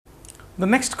The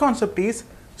next concept is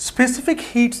specific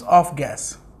heats of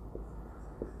gas.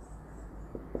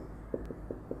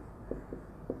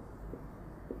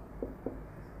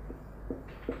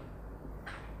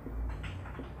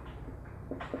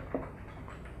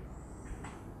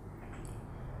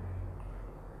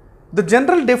 The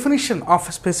general definition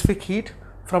of specific heat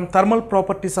from thermal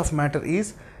properties of matter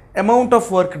is amount of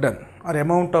work done or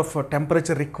amount of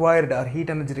temperature required or heat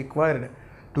energy required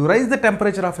to raise the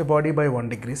temperature of a body by 1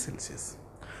 degree Celsius.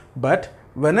 But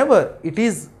whenever it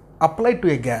is applied to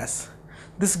a gas,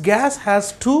 this gas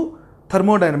has two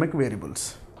thermodynamic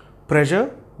variables,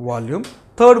 pressure, volume,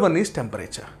 third one is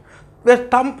temperature, where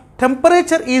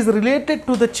temperature is related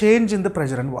to the change in the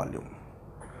pressure and volume.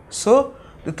 So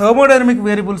the thermodynamic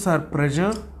variables are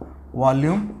pressure,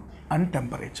 volume and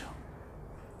temperature.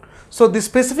 So the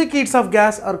specific heats of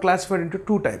gas are classified into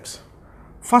two types.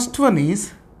 First one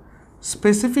is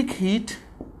specific heat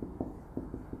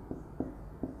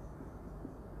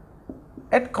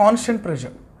at constant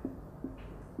pressure.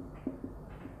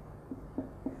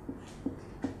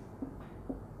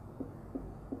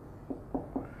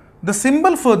 The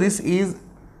symbol for this is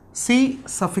C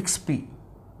suffix P.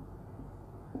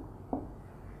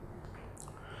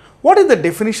 What is the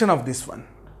definition of this one?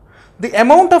 The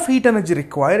amount of heat energy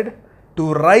required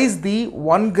to rise the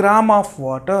 1 gram of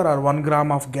water or 1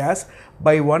 gram of gas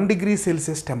by 1 degree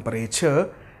Celsius temperature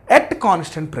at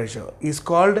constant pressure is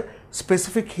called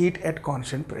specific heat at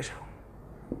constant pressure.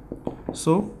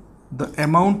 So the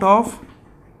amount of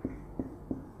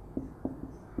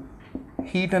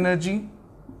heat energy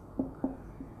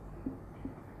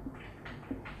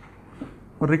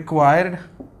required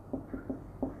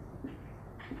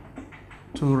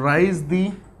to rise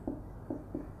the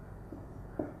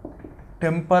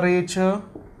temperature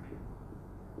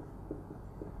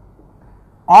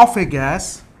of a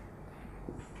gas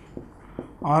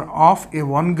or of a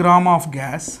 1 gram of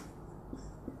gas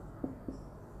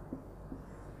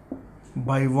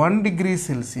by 1 degree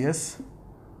Celsius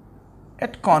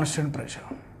at constant pressure.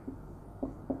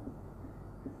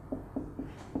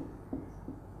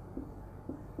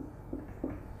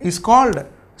 Is called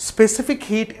specific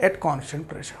heat at constant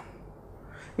pressure.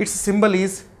 Its symbol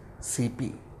is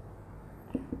Cp.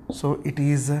 So it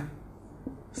is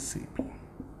Cp.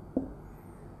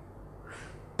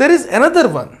 There is another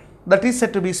one that is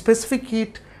said to be specific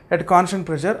heat at constant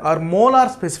pressure or molar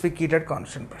specific heat at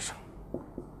constant pressure.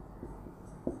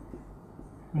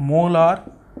 Molar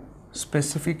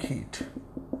specific heat.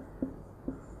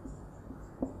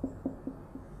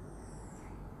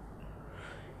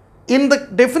 In the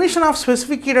definition of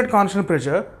specific heat at constant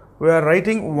pressure, we are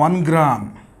writing 1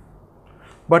 gram.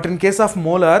 But in case of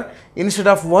molar, instead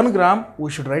of 1 gram,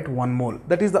 we should write 1 mole.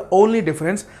 That is the only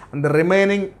difference, and the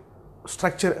remaining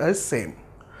structure is same.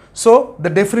 So the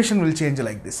definition will change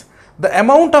like this. The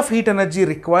amount of heat energy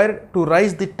required to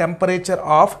rise the temperature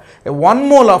of a 1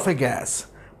 mole of a gas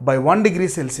by 1 degree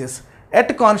Celsius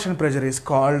at constant pressure is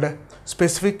called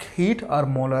specific heat or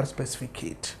molar specific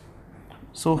heat.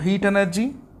 So heat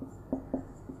energy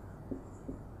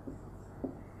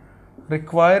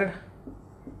required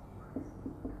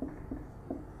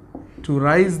to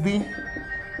rise the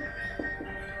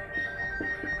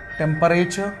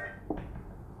temperature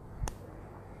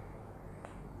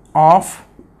of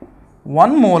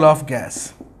 1 mole of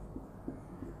gas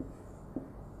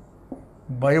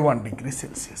by 1 degree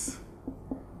Celsius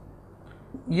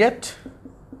yet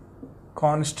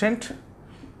constant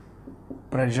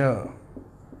pressure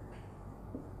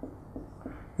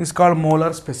is called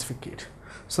molar specific heat.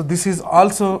 So this is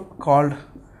also called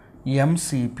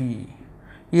MCP.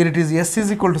 Here it is S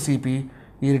is equal to Cp,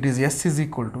 here it is S is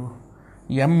equal to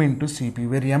M into Cp,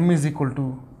 where M is equal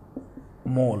to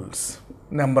moles,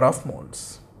 number of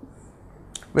moles,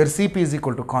 where Cp is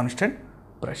equal to constant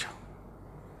pressure.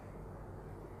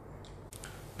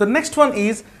 The next one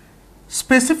is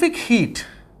specific heat.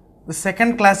 The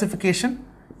second classification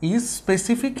is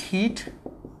specific heat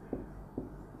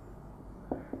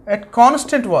at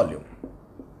constant volume.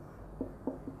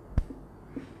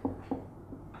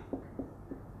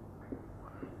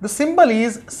 The symbol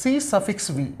is C suffix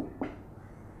V.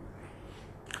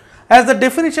 As the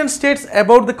definition states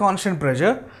about the constant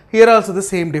pressure, here also the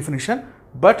same definition,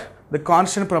 but the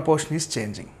constant proportion is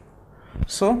changing.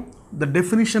 So the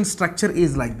definition structure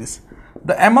is like this.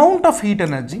 The amount of heat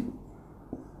energy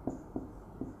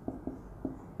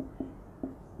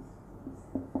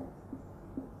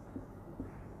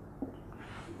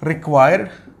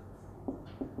required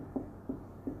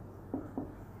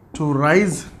to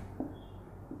rise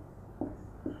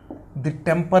the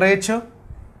temperature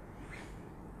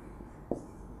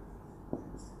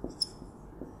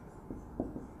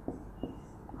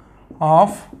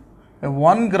of a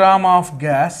 1 gram of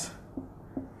gas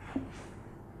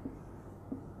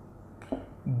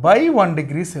by 1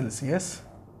 degree Celsius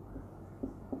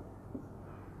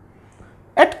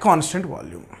at constant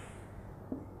volume.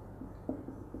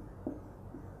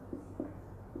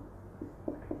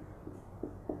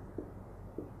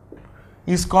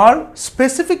 Is called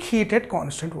specific heat at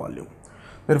constant volume.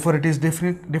 Therefore, it is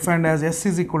defined as S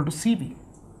is equal to CV.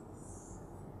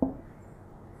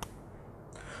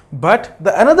 But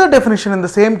the another definition in the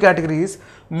same category is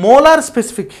molar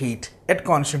specific heat at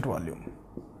constant volume.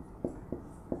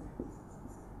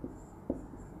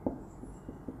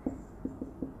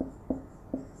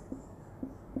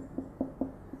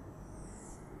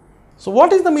 So,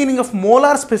 what is the meaning of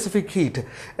molar specific heat?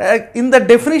 In the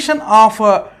definition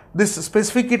of this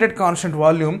specific heat at constant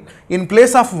volume, in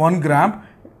place of 1 gram,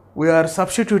 we are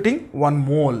substituting 1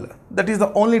 mole. That is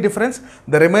the only difference.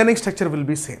 The remaining structure will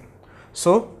be same.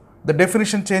 So, the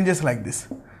definition changes like this.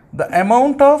 The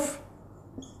amount of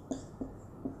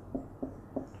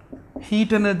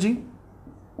heat energy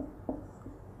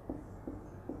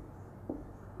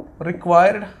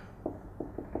required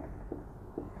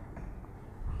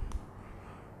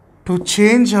to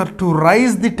change or to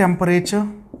rise the temperature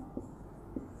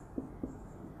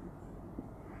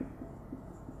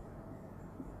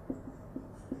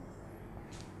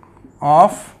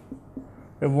of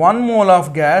 1 mole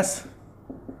of gas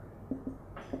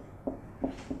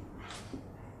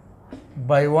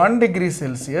by 1 degree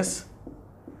Celsius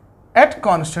at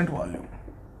constant volume.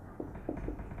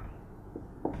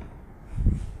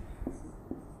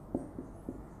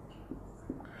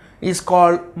 Is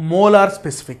called molar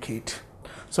specific heat.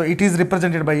 So, it is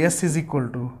represented by S is equal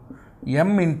to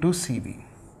M into CV,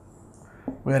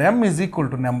 where M is equal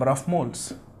to number of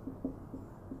moles.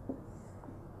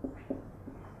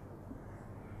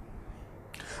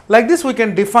 Like this, we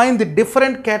can define the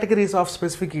different categories of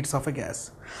specific heats of a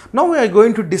gas. Now, we are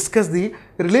going to discuss the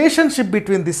relationship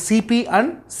between the CP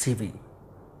and CV.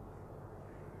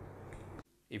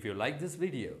 If you like this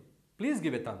video, please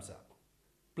give a thumbs up.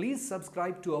 Please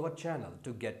subscribe to our channel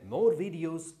to get more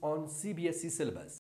videos on CBSE syllabus.